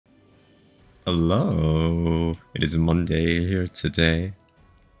Hello, it is Monday here today.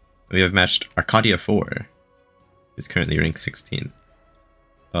 We have matched Arkadia4, who's currently rank 16.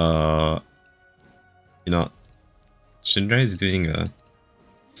 You know, Shinra is doing a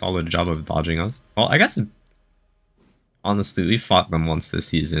solid job of dodging us. Well, I guess, honestly, we fought them once this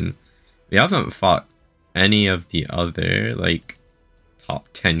season. We haven't fought any of the other, like, top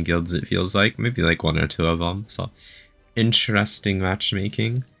 10 guilds, it feels like. Maybe, like, one or two of them, so interesting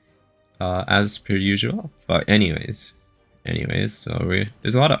matchmaking. As per usual, but anyways, so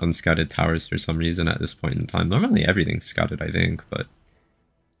there's a lot of unscouted towers for some reason at this point in time. Normally everything's scouted, I think, but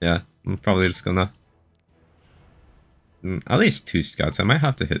yeah, I'm probably just gonna at least 2 scouts. I might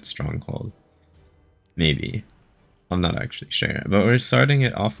have to hit stronghold, maybe. I'm not actually sure, but we're starting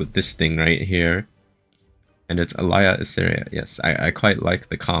it off with this thing right here, and it's Laia Area. Yes, I quite like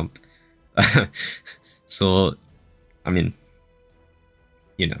the comp. So, I mean,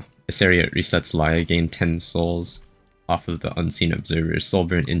 you know, this area resets Laia, gain 10 souls off of the Unseen Observer, soul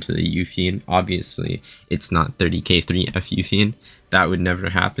burn into the Ayufine. Obviously, it's not 30k3 Ayufine. That would never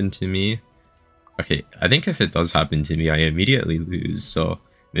happen to me. Okay, I think if it does happen to me, I immediately lose, so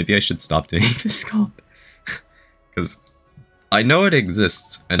maybe I should stop doing this comp. Because I know it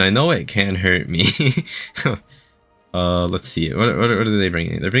exists, and I know it can hurt me. Let's see, what are they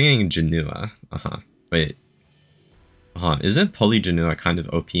bringing? They're bringing Jenua. Wait. Isn't Poly Jenua kind of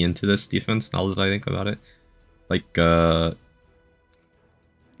OP into this defense now that I think about it? Like,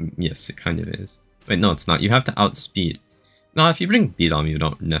 yes, it kind of is. Wait, no, it's not. You have to outspeed. No, if you bring Beat-Om, you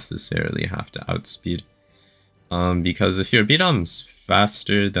don't necessarily have to outspeed. Because if your Beat-Om's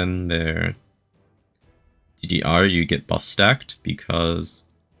faster than their DDR, you get buff stacked because...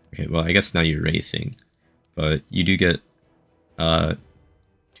 Okay, well, I guess now you're racing. But you do get 2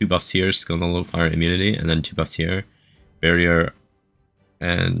 buffs here, skill nullifier immunity, and then 2 buffs here. Barrier,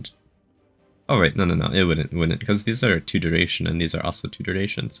 and oh wait, no, it wouldn't, because these are 2 duration and these are also 2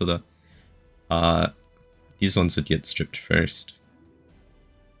 duration, so the these ones would get stripped first.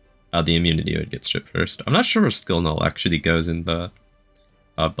 The immunity would get stripped first. I'm not sure where skill null actually goes in the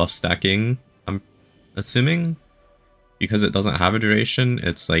buff stacking. I'm assuming because it doesn't have a duration,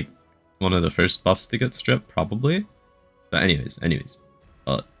 it's like one of the first buffs to get stripped, probably. But anyways.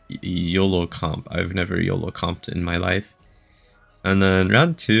 YOLO comp. I've never YOLO comped in my life. And then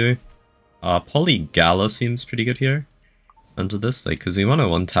round 2, Poly Gala seems pretty good here. Onto this, like, because we want to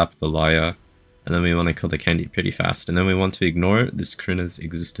one-tap the Laia, and then we want to kill the candy pretty fast, and then we want to ignore this Karina's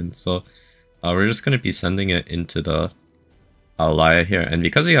existence. So we're just going to be sending it into the Laia here, and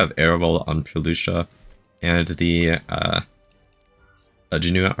because we have Arowell on Prelucia and the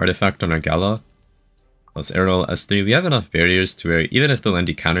Jenua artifact on our Gala, plus Arowell S3, we have enough barriers to where even if the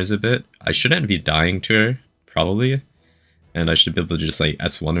Lendi counters a bit, I shouldn't be dying to her, probably. And I should be able to just like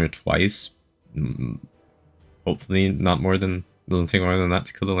S1 her twice. Hopefully not more than, doesn't take more than that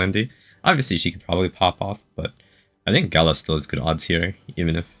to kill the Lendi. Obviously she could probably pop off, but I think Gala still has good odds here,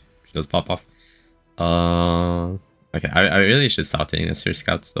 even if she does pop off. Okay, I really should stop taking this for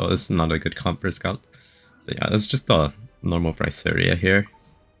scouts though. This is not a good comp for scout. But yeah, that's just the normal price area here.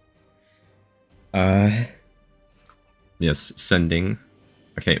 Yes, sending.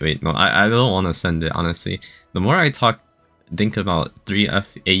 Okay, wait, no, I don't want to send it, honestly. The more I think about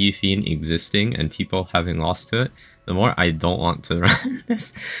 3F Ayufine existing and people having lost to it, the more I don't want to run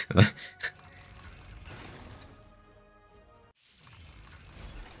this.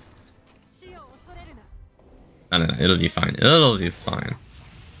 No, it'll be fine. It'll be fine.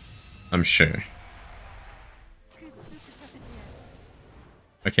 I'm sure.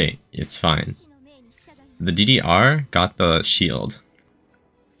 Okay, it's fine. The DDR got the shield.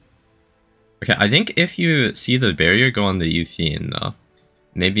 Okay, I think if you see the barrier go on the Ayufine though,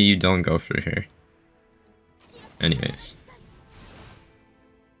 maybe you don't go for her. Anyways.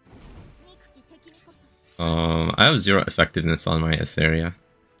 I have 0 effectiveness on my S area.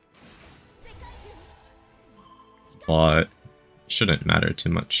 But shouldn't matter too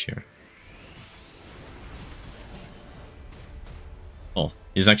much here. Oh,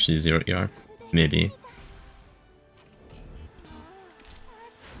 he's actually 0 ER. Maybe.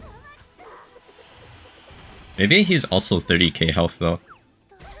 Maybe he's also 30k health though.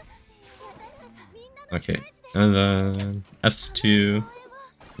 Okay, and then S2,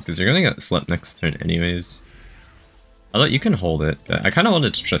 because you're gonna get slept next turn anyways. Although you can hold it, but I kind of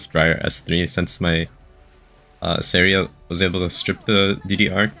wanted to trust Briar S3 since my Seria was able to strip the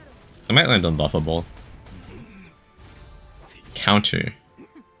DDR. So I might land unbuffable. Counter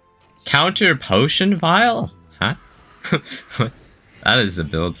potion vial? Huh? That is a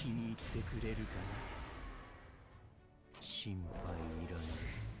build.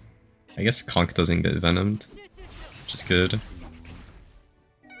 I guess Conq doesn't get venomed, which is good.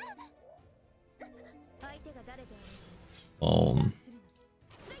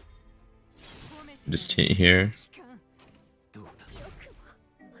 Just hit here.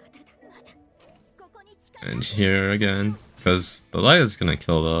 And here again, because the Laia is gonna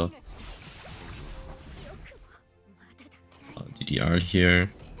kill the DDR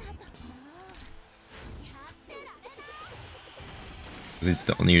here. Because it's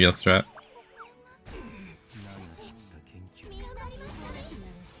the only real threat.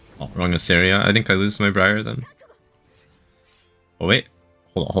 Oh, wrong Assyria. I think I lose my Briar then. Oh wait,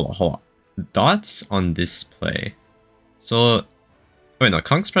 hold on. Dots on display. So, wait, no,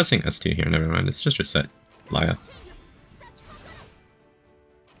 Conq's pressing S2 here. Never mind. It's just reset Laia.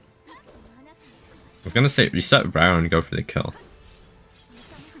 I was gonna say reset Briar and go for the kill.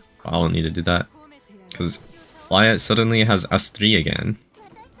 But I don't need to do that because Laia suddenly has S3 again.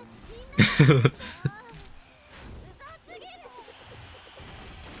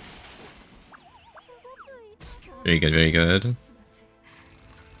 Very good, very good.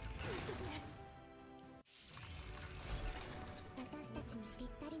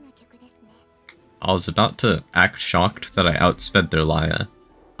 I was about to act shocked that I outsped their Laia.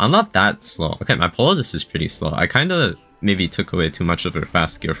 I'm not that slow. Okay, my Polis is pretty slow. I kinda maybe took away too much of her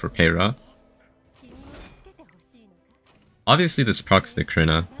fast gear for Peyra. Obviously this procs the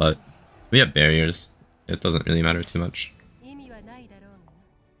Karina, but we have barriers. It doesn't really matter too much.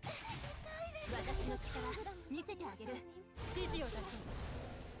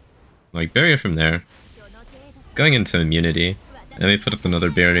 Like, barrier from there. Going into immunity. And we put up another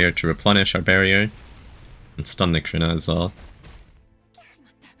barrier to replenish our barrier. And stun the Karina as well.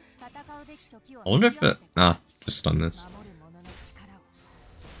 I wonder if it... Ah, just stun this.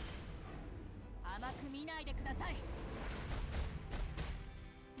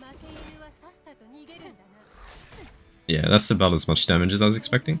 Yeah, that's about as much damage as I was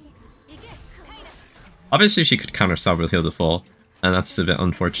expecting. Obviously she could counter Salver heal the fall. And that's a bit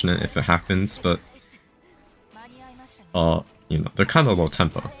unfortunate if it happens, but... you know, they're kind of low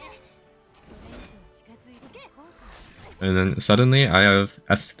tempo. And then suddenly I have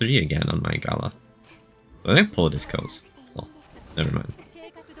S3 again on my Gala. So I think Polis kills. Well, never mind.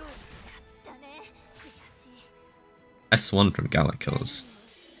 S1 from Gala kills.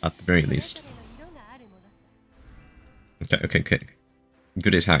 At the very least. Okay.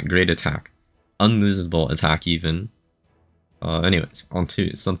 Good attack, great attack. Unlosable attack even. Anyways, on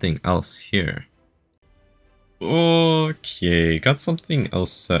to something else here. Okay, got something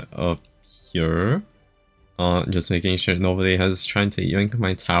else set up here. Just making sure nobody has tried to yank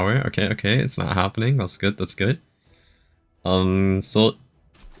my tower. Okay, it's not happening. That's good. So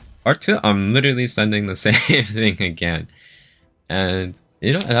R2, I'm literally sending the same thing again. And,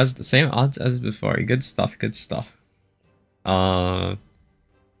 you know, it has the same odds as before. Good stuff. And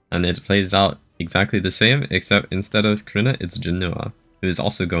it plays out exactly the same, except instead of Karina, it's Jenua, who is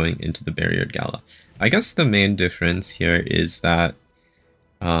also going into the barriered Gala. I guess the main difference here is that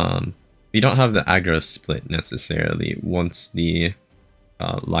we don't have the aggro split necessarily once the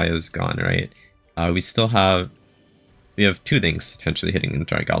Laia's gone, right? We have two things potentially hitting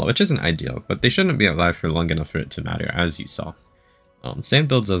into our Gala, which isn't ideal, but they shouldn't be alive for long enough for it to matter, as you saw. Same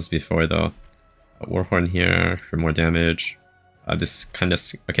builds as before though. Warhorn here for more damage. This kind of...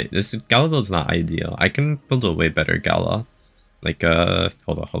 Okay, this Gala build's not ideal. I can build a way better Gala. Like, hold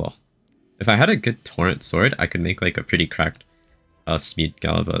on. If I had a good Torrent Sword, I could make like a pretty cracked speed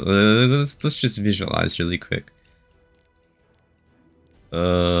Gala, but let's just visualize really quick.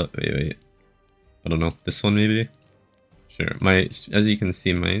 Wait. I don't know. This one maybe? Sure. As you can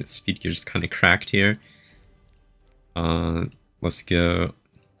see, my speed gear is kind of cracked here. Let's go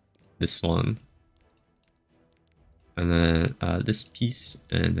this one. And then this piece,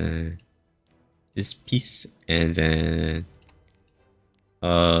 and then this piece, and then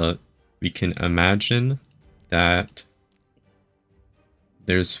we can imagine that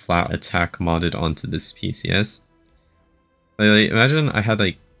there's flat attack modded onto this piece, yes? Like, imagine I had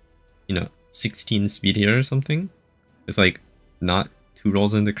like, you know, 16 speed here or something, with like not 2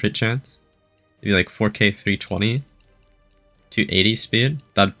 rolls in the crit chance. Maybe like 4k 320 to 80 speed.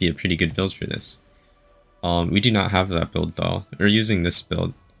 That'd be a pretty good build for this. We do not have that build though. We're using this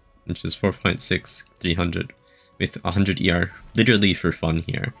build, which is 4.6 300 with 100 ER, literally for fun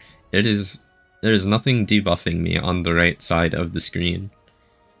here. There is nothing debuffing me on the right side of the screen.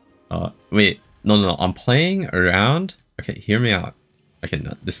 Wait, no, I'm playing around. Okay, hear me out. Okay,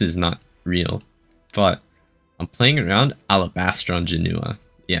 no, this is not real, but I'm playing around Alabaster on Jenua.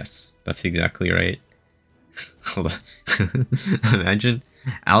 Yes, that's exactly right. Hold on. Imagine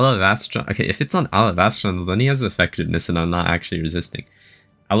Alabastron. Okay, if it's on Alabastron, then he has effectiveness and I'm not actually resisting.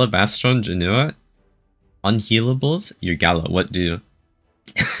 Alabastron, Jenua, unhealables, your Gala, what do?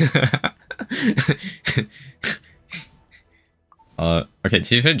 Okay, to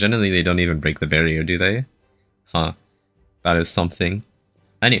be fair, generally they don't even break the barrier, do they? Huh. That is something.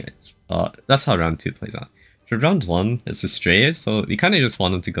 Anyways, that's how round 2 plays out. For round 1, it's a Straze, so we kind of just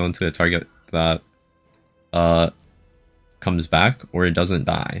want him to go into a target that comes back or it doesn't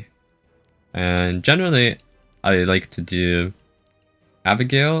die. And generally, I like to do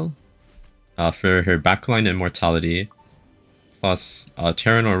Abigail for her backline immortality, plus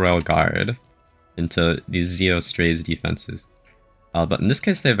Terran Rail Guard into these Zeo Straze defenses. But in this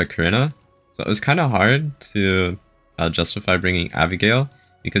case, they have a Karina, so it was kind of hard to justify bringing Abigail,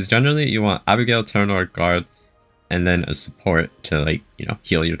 because generally you want Abigail, Terran Rail Guard, and then a support to, like, you know,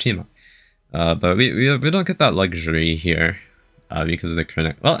 heal your team up. But we don't get that luxury here because of the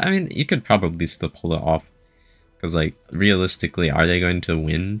Karina. Well, I mean, you could probably still pull it off, because, like, realistically, are they going to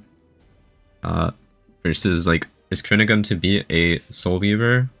win? Versus, like, is Karina going to be a Soul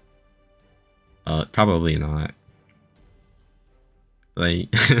Weaver? Probably not. Like,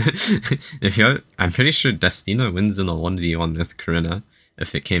 if you, I'm pretty sure Destina wins in a 1v1 with Karina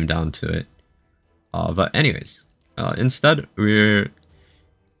if it came down to it. But anyways, instead we're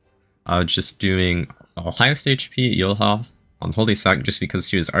just doing highest HP Yulha on Holy Sack just because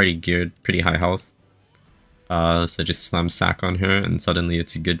she was already geared pretty high health. So just slam Sack on her and suddenly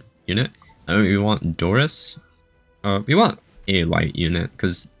it's a good unit. And we want Doris. We want a light unit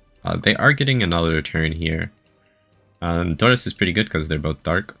because they are getting another turn here. Doris is pretty good because they're both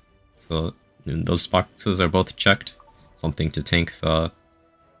dark, so those boxes are both checked. Something to tank the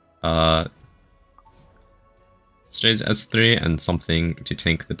Straze S3 and something to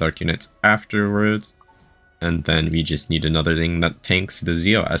tank the dark units afterwards. And then we just need another thing that tanks the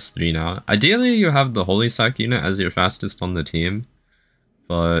Zeo S3 now. Ideally you have the Holy Sack unit as your fastest on the team,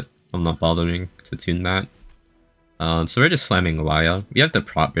 but I'm not bothering to tune that. So we're just slamming Laia. We have the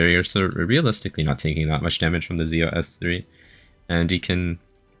prop barrier, so we're realistically not taking that much damage from the Zeo S3. And we can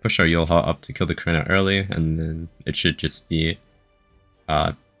push our Yulha up to kill the Karina early, and then it should just be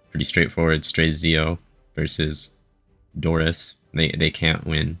pretty straightforward Straze Zeo versus Doris. They can't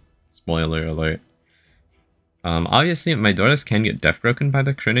win. Spoiler alert. Obviously my Doris can get death broken by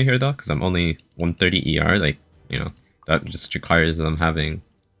the Karina here though, because I'm only 130 ER, like, you know, that just requires them having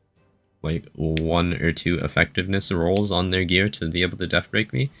like 1 or 2 effectiveness rolls on their gear to be able to death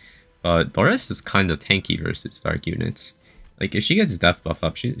break me. But Doris is kind of tanky versus dark units. Like, if she gets death buff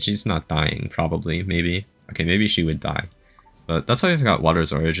up, she's not dying, probably, maybe. Okay, maybe she would die. But that's why I've got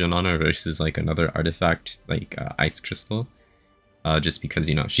Water's Origin on her versus, like, another artifact, like Ice Crystal. Just because,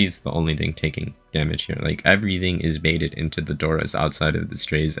 you know, she's the only thing taking damage here. Like, everything is baited into the Doris outside of the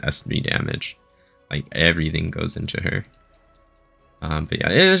Straze S3 damage. Like, everything goes into her. But yeah,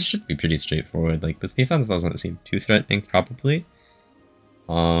 it should be pretty straightforward. Like, this defense doesn't seem too threatening, probably.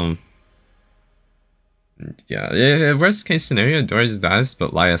 Yeah, worst case scenario, Doris dies,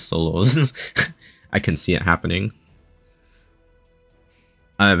 but Laia solos. I can see it happening.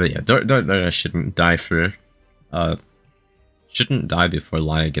 But yeah, Doris shouldn't die for, shouldn't die before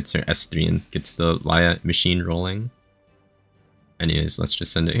Laia gets her S3 and gets the Laia machine rolling. Anyways, let's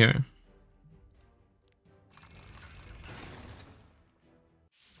just send it here.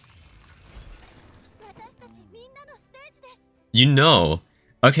 You know,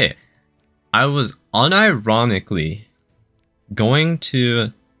 okay, I was unironically going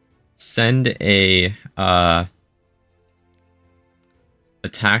to send a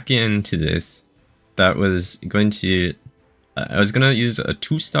attack into this that was going to, I was going to use a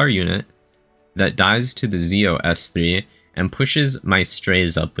 2-star unit that dies to the Zeo S3 and pushes my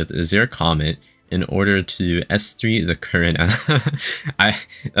Straze up with Azure Comet in order to S3 the Karina.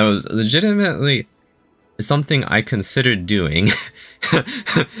 That was legitimately something I considered doing.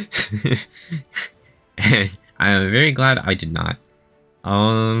 And I am very glad I did not.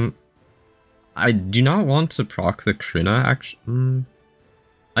 I do not want to proc the Karina, actually.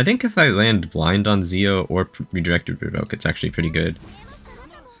 I think if I land blind on Zeo or redirected revoke, it's actually pretty good.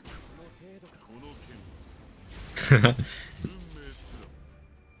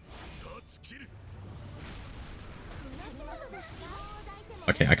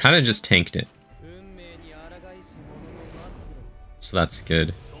 Okay, I kind of just tanked it. So that's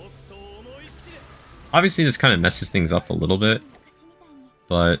good. Obviously this kind of messes things up a little bit,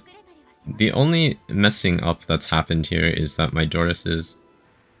 but the only messing up that's happened here is that my Doris is,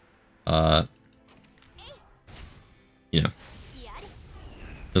 you know,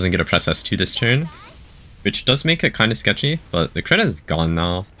 doesn't get a press S2 this turn. which does make it kind of sketchy, but the crit is gone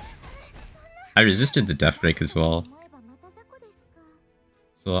now. I resisted the death break as well.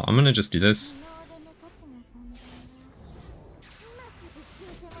 So I'm gonna just do this.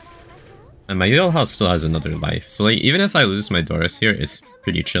 And my wheelhouse still has another life, so like even if I lose my Doris here, it's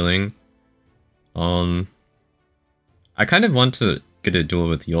pretty chilling. I kind of want to get a duel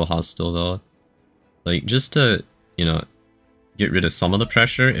with wheelhouse still though. Like just to, you know, get rid of some of the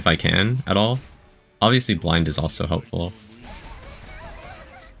pressure if I can at all. Obviously blind is also helpful.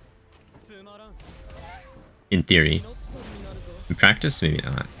 In theory. In practice, maybe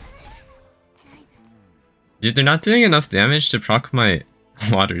not. Dude, they're not doing enough damage to proc my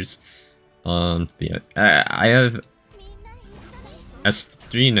waters. Yeah, I have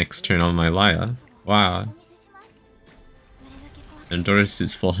S3 next turn on my Laia. Wow. And Doris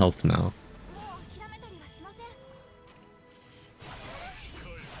is full health now.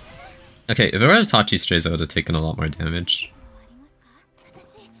 Okay, if it were a Tachi Straze, I would have taken a lot more damage.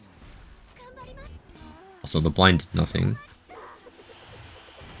 Also, the blind did nothing.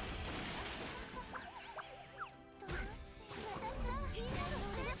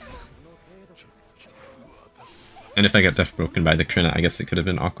 And if I get death broken by the Karina, I guess it could have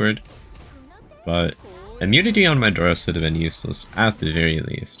been awkward. But immunity on my Doris would have been useless, at the very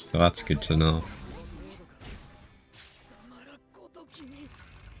least, so that's good to know.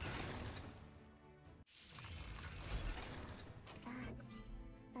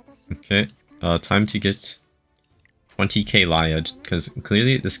 Okay, time to get 20k Laia, because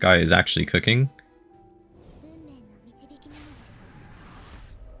clearly this guy is actually cooking.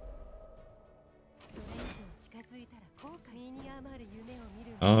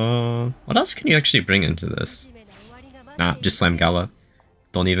 What else can you actually bring into this? Nah, just slam Gala.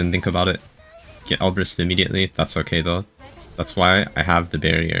 Don't even think about it. Get Elbrist immediately, that's okay though. That's why I have the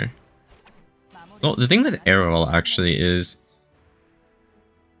barrier. So the thing with Arowell actually is...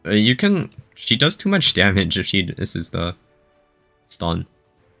 she does too much damage if she misses the stun.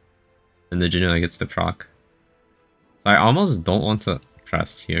 And the Jenua gets the proc. So I almost don't want to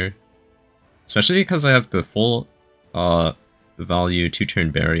press here. Especially because I have the full value 2-turn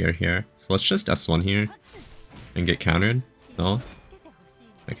barrier here. So let's just S1 here and get countered. No?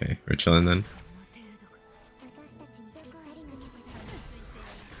 Okay, we're chilling then.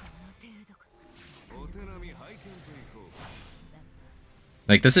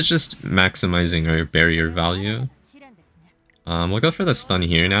 Like, this is just maximizing our barrier value. We'll go for the stun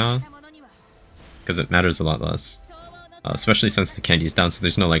here now, because it matters a lot less. Especially since the candy's down, so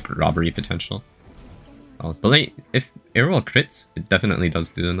there's no, like, robbery potential. But, like, if Arowell crits, it definitely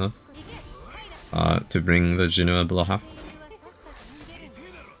does do enough to bring the Jenua below half.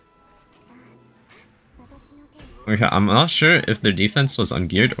 Okay, I'm not sure if their defense was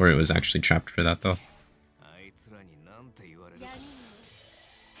ungeared or it was actually trapped for that, though.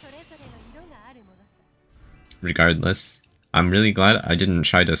 Regardless, I'm really glad I didn't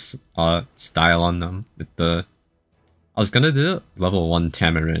try to style on them with the... I was gonna do level 1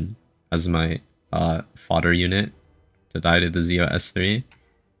 Tamarin as my fodder unit to die to the Zeo S3.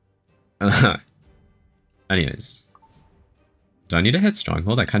 Anyways. Do I need to hit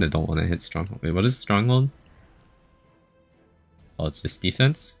Stronghold? I kinda don't want to hit Stronghold. Wait, what is Stronghold? Oh, it's this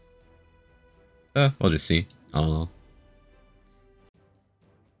defense? We'll just see. I don't know.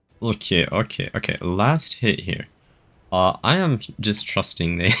 Okay. Last hit here. I am just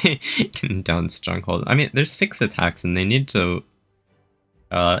trusting they can down Stronghold. I mean, there's 6 attacks and they need to...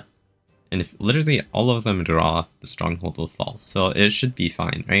 and if literally all of them draw, the Stronghold will fall. So it should be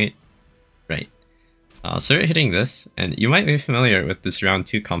fine, right? Right. So we're hitting this, and you might be familiar with this round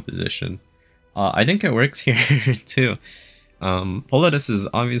 2 composition. I think it works here too. Politis is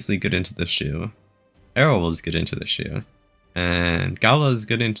obviously good into the Shoux. Arowell is good into the Shoux. And Gala is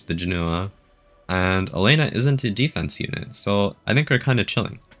good into the Jenua. And Elena isn't a defense unit, so I think we're kind of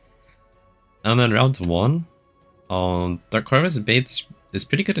chilling. And then round 1, Dark Corvus baits is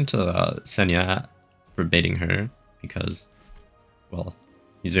pretty good into Senya for baiting her, because, well,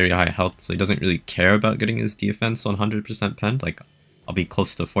 he's very high health, so he doesn't really care about getting his defense 100% penned. Like, I'll be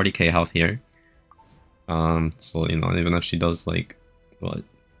close to 40k health here. So, you know, even if she does, like, what,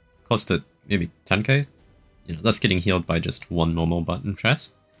 close to maybe 10k, you know, that's getting healed by just one normal button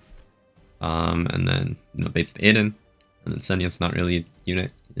press. And then, you know, baits the Adin, and then Senya's not really a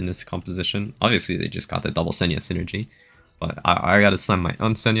unit in this composition. Obviously, they just got the double Senya synergy, but I gotta slam my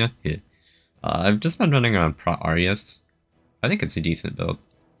own Senya here. I've just been running around Pro Arias. I think it's a decent build,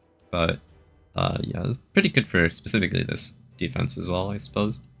 but yeah, it's pretty good for specifically this defense as well, I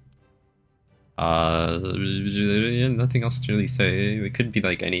suppose. Nothing else to really say. It could be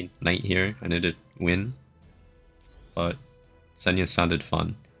like any knight here, and it'd win. but Senya sounded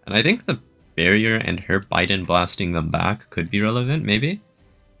fun. And I think the barrier and her Biden blasting them back could be relevant, maybe?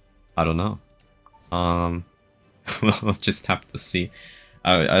 I don't know. We'll just have to see.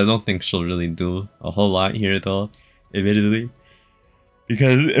 I don't think she'll really do a whole lot here though, admittedly.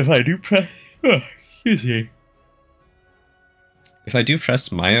 Because if I do press... Oh, excuse me. If I do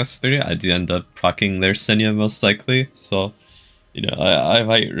press my S3, I do end up proccing their Senya most likely, so, you know, I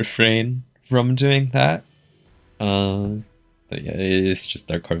might refrain from doing that. But yeah, it's just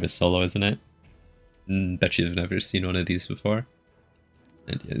Dark Corvus solo, isn't it? Bet you've never seen one of these before.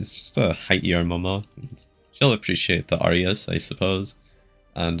 And yeah, it's just a high ER Momo. She'll appreciate the Arias, I suppose.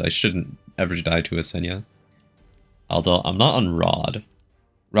 And I shouldn't ever die to a Senya. Although, I'm not on Rod.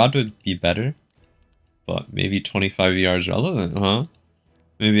 Rod would be better. But maybe 25 ER is relevant, huh?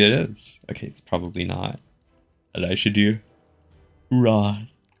 Maybe it is. Okay, it's probably not. And I should do Rod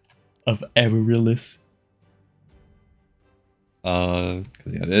of Amaryllis. Because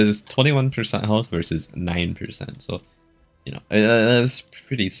yeah, there's 21% health versus 9%, so, you know, that's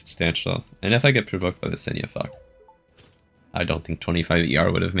pretty substantial. And if I get provoked by the Senya, fuck. I don't think 25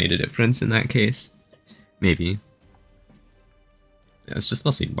 ER would have made a difference in that case. Maybe. Yeah, it's just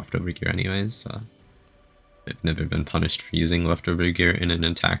mostly leftover gear anyways, so... I've never been punished for using leftover gear in an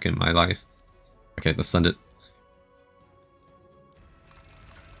attack in my life. Okay, let's send it.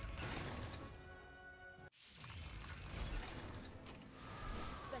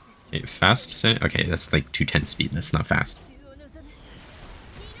 Okay, fast send. Okay, that's like 210 speed. That's not fast.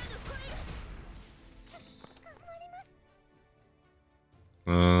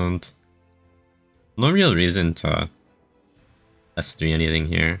 And no real reason to S3 anything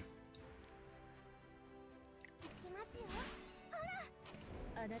here.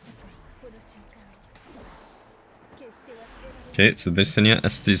 Okay, so this Senya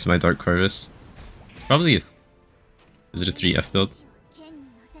S3 is my Dark Corvus. Probably... Is it a 3F build?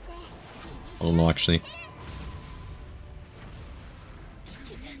 I don't know actually.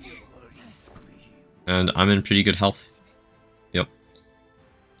 And I'm in pretty good health. Yep.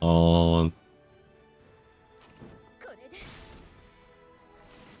 For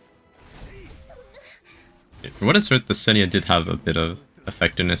what it's worth, the Senya did have a bit of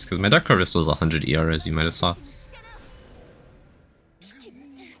effectiveness, because my Dark Corvus was 100 ER, as you might have saw.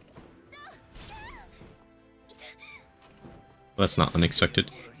 That's not unexpected.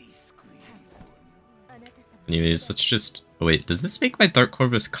 Anyways, let's just... Oh wait, does this make my Dark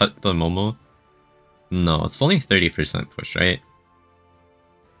Corvus cut the Momo? No, it's only 30% push, right?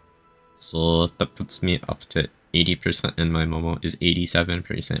 So that puts me up to 80% and my Momo is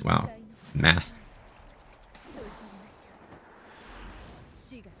 87%. Wow. Math.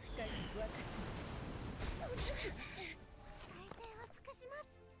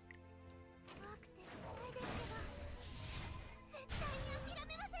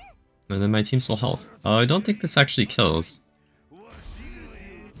 And then my team's full health. I don't think this actually kills.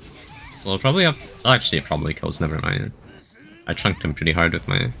 So I'll probably have... Oh, actually, it probably kills, never mind. I chunked him pretty hard with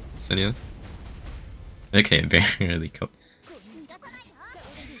my Senya. Okay, it barely killed.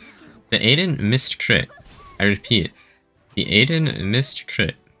 The Adin missed crit. I repeat. The Adin missed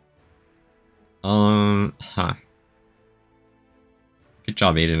crit. Huh. Good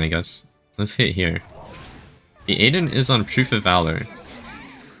job, Adin, I guess. Let's hit here. The Adin is on Proof of Valor.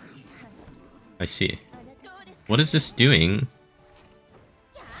 I see. What is this doing?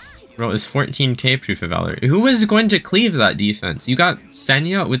 Bro, it's 14k Proof of Valor. Who is going to cleave that defense? You got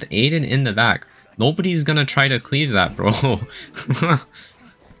Senya with Adin in the back. Nobody's gonna try to cleave that, bro.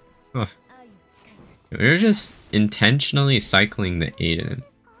 We're just intentionally cycling the Adin.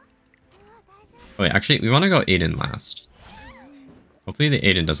 Oh, wait, actually, we want to go Adin last. Hopefully the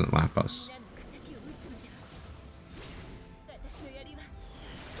Adin doesn't lap us.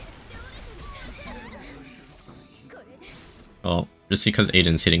 Well, just because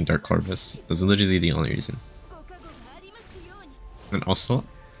Adin's hitting Dark Corvus. That's literally the only reason. And also...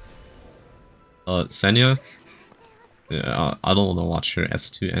 Senya... Yeah, I don't want to watch her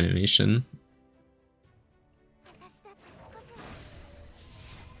S2 animation.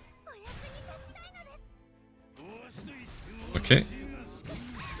 Okay.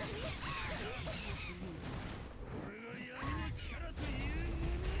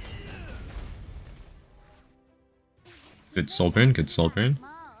 Good soul burn, good soul burn.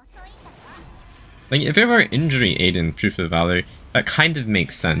 Like, if it were injury Adin Proof of Valor, that kind of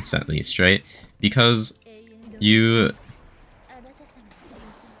makes sense at least, right? Because you...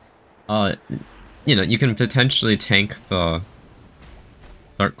 you know, you can potentially tank the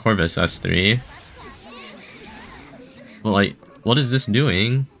Dark Corvus S3. Well, like, what is this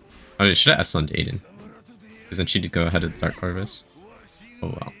doing? Oh, should I S on Adin? Because then she'd go ahead of Dark Harvest. Oh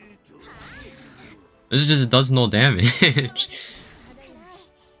wow. This just does no damage.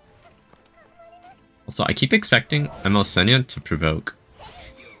 Also, I keep expecting Senya to provoke.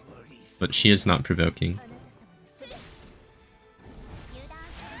 But she is not provoking.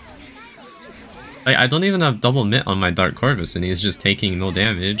 I don't even have double mit on my Dark Corvus and he's just taking no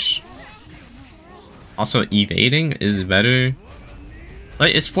damage. Also, evading is better.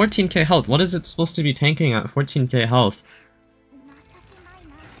 Like, it's 14k health. What is it supposed to be tanking at 14k health?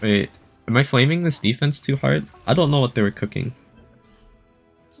 Wait, am I flaming this defense too hard? I don't know what they were cooking.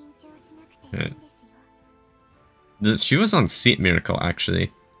 Yeah. She was on Sweet Miracle,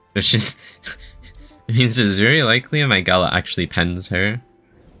 actually. Which is... it means it's very likely my Gala actually pens her.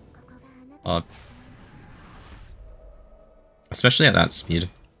 Especially at that speed.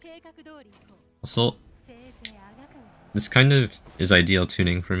 Also, this kind of is ideal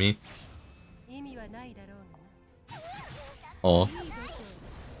tuning for me. Oh.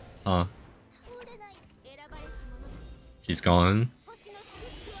 She's gone.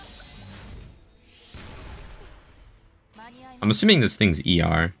 I'm assuming this thing's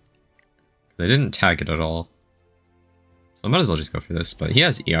ER. I didn't tag it at all. So I might as well just go for this, but he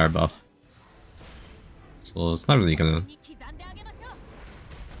has ER buff. So it's not really gonna...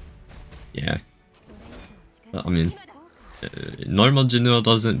 Yeah. But, I mean, normal Jenua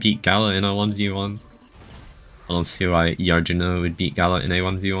doesn't beat Gala in a 1v1. I don't see why ER Jenua would beat Gala in a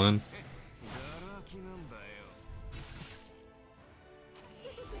 1v1.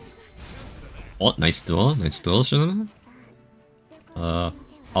 Oh, nice duel, Jenua. I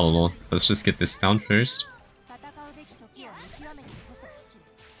don't know, let's just get this down first.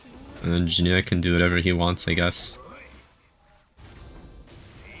 And then Jenua can do whatever he wants, I guess.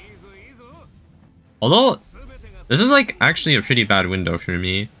 Although, this is like actually a pretty bad window for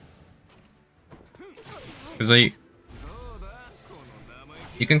me. Because like,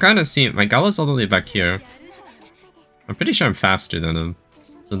 you can kind of see my Gala's all the way back here. I'm pretty sure I'm faster than him,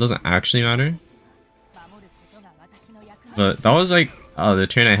 so it doesn't actually matter. But that was like the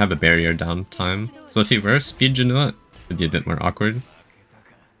turn I have a barrier down time. So if he were speed Jenua, it'd be a bit more awkward.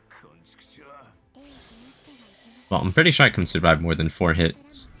 Well, I'm pretty sure I can survive more than 4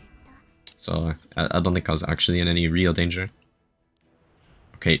 hits. So I don't think I was actually in any real danger.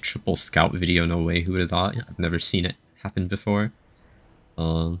 Okay, triple scout video, no way, who would have thought? I've never seen it happen before.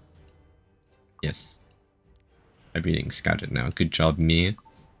 Yes. I'm being scouted now, good job me.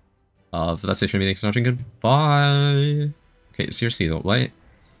 But that's it for me, thanks for watching, goodbye! Okay, seriously though, what?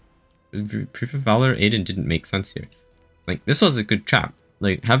 Proof of Valor Adin didn't make sense here. Like, this was a good trap.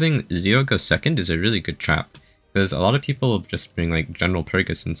 Like, having Zio go second is a really good trap. Because a lot of people just bring like General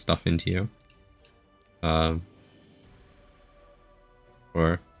Purgus and stuff into you.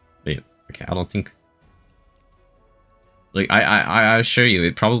 Or wait, okay, I don't think like I assure you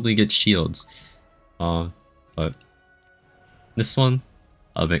it probably gets shields. But this one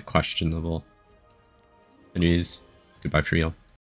a bit questionable. Anyways, goodbye for real.